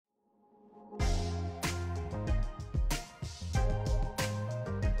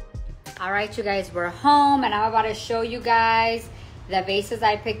All right, you guys, we're home and I'm about to show you guys the vases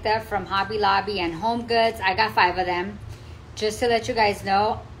I picked up from HobbyLobby and HomeGoods. I got 5 of them. Just to let you guys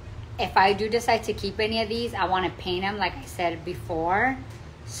know, if I do decide to keep any of these, I want to paint them like I said before.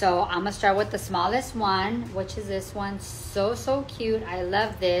 So I'm gonna start with the smallest one, which is this one. So cute. I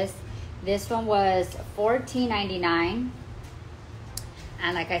love this. This one was $14.99.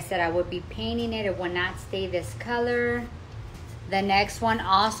 And like I said, I would be painting it. It would not stay this color. The next one,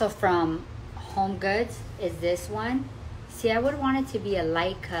 also from HomeGoods, is this one. See, I would want it to be a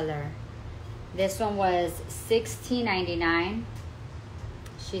light color. This one was $16.99.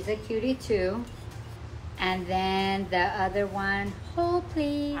 She's a cutie too. And then the other one, hold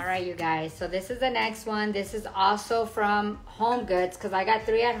please. All right, you guys, so this is the next one. This is also from HomeGoods because I got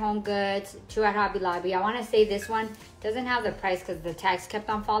 3 at HomeGoods, 2 at HobbyLobby. I want to say this one doesn't have the price because the tags kept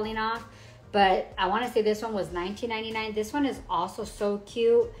on falling off. But I want to say this one was $19.99. This one is also so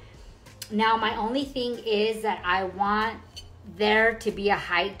cute. Now, my only thing is that I want there to be a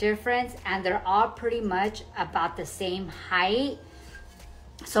height difference, and they're all pretty much about the same height.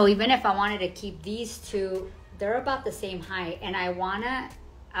 So even if I wanted to keep these two, they're about the same height, and I wanna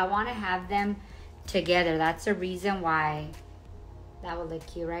have them together. That's the reason why that would look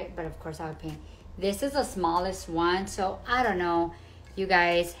cute, right? But of course I would paint. This is the smallest one, so I don't know. You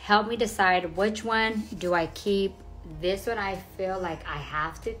guys, help me decide which one do I keep. This one I feel like I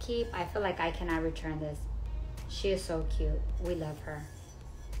have to keep. I feel like I cannot return this. She is so cute. We love her.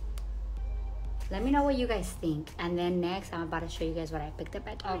 Let me know what you guys think. And then next, I'm about to show you guys what I picked up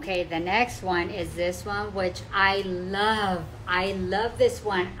at. Okay, the next one is this one, which I love. I love this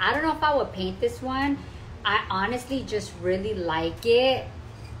one. I don't know if I would paint this one. I honestly just really like it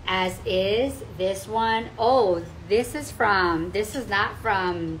as is. This one, oh, this is not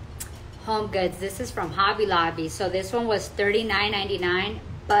from HomeGoods. This is from HobbyLobby. So this one was $39.99,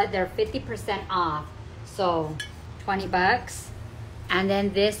 but they're 50% off. So 20 bucks. And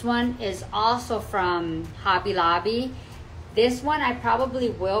then this one is also from HobbyLobby. This one I probably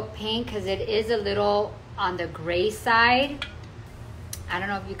will paint because it is a little on the gray side. I don't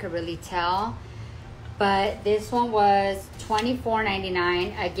know if you could really tell. But this one was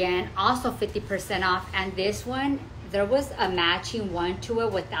 $24.99. Again, also 50% off. And this one, there was a matching one to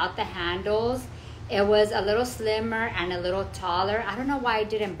it without the handles. It was a little slimmer and a little taller. I don't know why I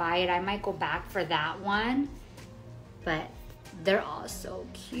didn't buy it. I might go back for that one. But they're all so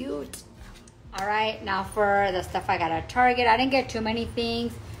cute. All right, now for the stuff I got at Target. I didn't get too many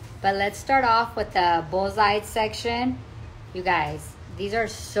things, but let's start off with the bullseye section. You guys, these are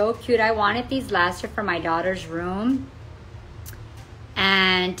so cute. I wanted these last year for my daughter's room,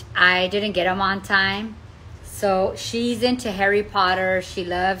 and I didn't get them on time. So she's into Harry Potter. She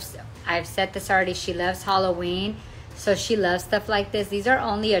loves, I've said this already, she loves Halloween. So she loves stuff like this. These are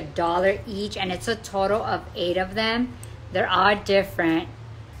only $1 each, and it's a total of 8 of them. They're all different,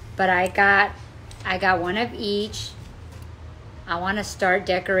 but I got one of each. I want to start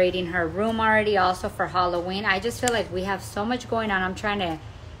decorating her room already, also for Halloween. I just feel like we have so much going on. I'm trying to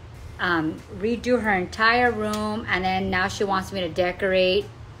redo her entire room, and then now she wants me to decorate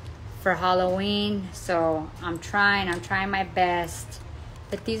for Halloween. So I'm trying my best.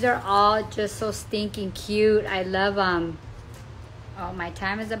 But these are all just so stinking cute. I love them. Oh, my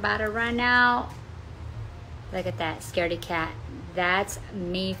time is about to run out. Look at that scaredy cat. That's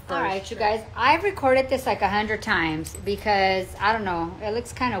me for All right, sure. You guys, I've recorded this like 100 times because I don't know, it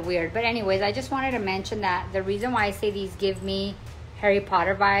looks kind of weird. But anyways, I just wanted to mention that the reason why I say these give me Harry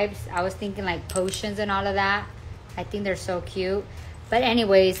Potter vibes, I was thinking like potions and all of that. I think they're so cute. But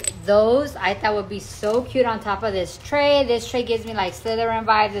anyways, those I thought would be so cute on top of this tray. This tray gives me like Slytherin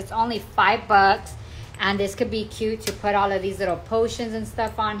vibes. It's only 5 bucks. And this could be cute to put all of these little potions and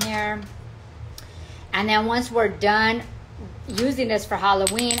stuff on here. And then once we're done using this for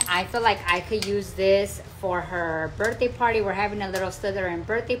Halloween, I feel like I could use this for her birthday party. We're having a little Slytherin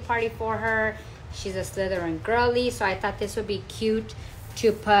birthday party for her. She's a Slytherin girly, so I thought this would be cute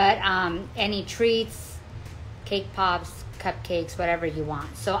to put any treats, cake pops, cupcakes, whatever you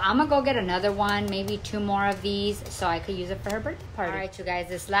want. So I'm gonna go get another one, maybe 2 more of these, so I could use it for her birthday party. All right, you guys,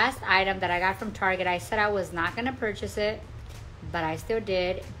 this last item that I got from Target, I said I was not gonna purchase it, but I still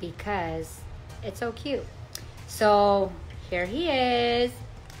did because it's so cute. So here he is,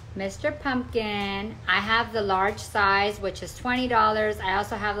 Mr. Pumpkin. I have the large size, which is $20. I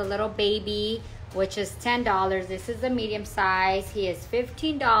also have the little baby, which is $10. This is the medium size. He is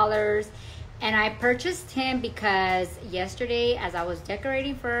 $15. And I purchased him because yesterday, as I was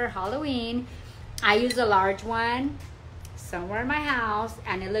decorating for Halloween, I used a large one somewhere in my house,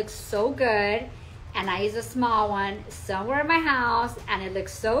 and it looks so good. and I use a small one somewhere in my house, and it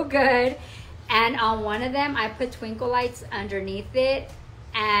looks so good. And on one of them, I put twinkle lights underneath it,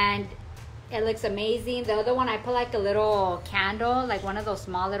 and it looks amazing. The other one, I put like a little candle, like one of those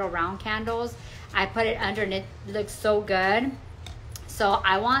small little round candles. I put it under, and it looks so good. So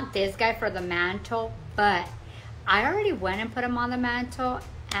I want this guy for the mantle, but I already went and put him on the mantle,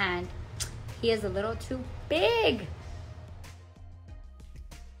 and he is a little too big.